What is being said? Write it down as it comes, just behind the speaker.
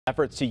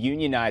Efforts to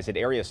unionize at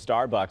area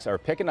Starbucks are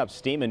picking up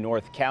steam in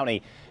North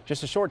County.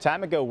 Just a short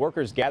time ago,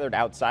 workers gathered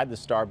outside the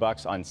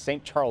Starbucks on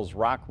St. Charles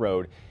Rock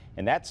Road,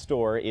 and that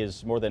store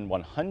is more than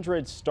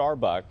 100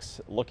 Starbucks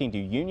looking to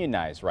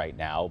unionize right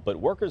now. But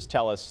workers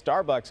tell us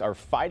Starbucks are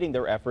fighting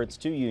their efforts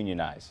to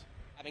unionize.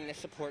 Having the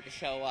support to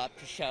show up,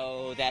 to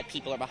show that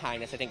people are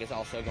behind us, I think is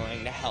also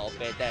going to help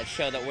it. That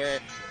show that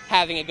we're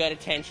having a good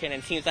attention,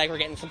 and it seems like we're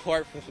getting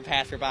support from some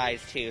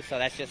passerbys too. So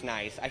that's just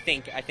nice. I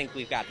think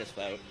we've got this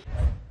vote.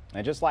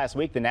 And just last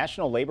week, the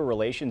National Labor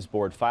Relations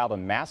Board filed a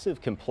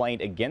massive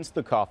complaint against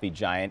the coffee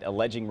giant,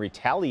 alleging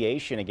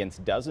retaliation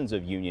against dozens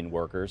of union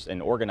workers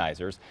and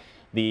organizers.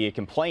 The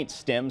complaint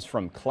stems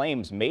from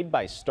claims made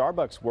by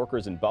Starbucks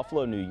workers in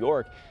Buffalo, New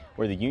York,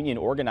 where the union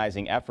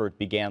organizing effort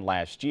began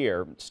last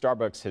year.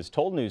 Starbucks has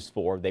told News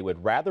 4 they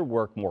would rather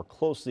work more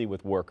closely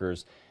with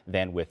workers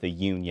than with the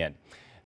union.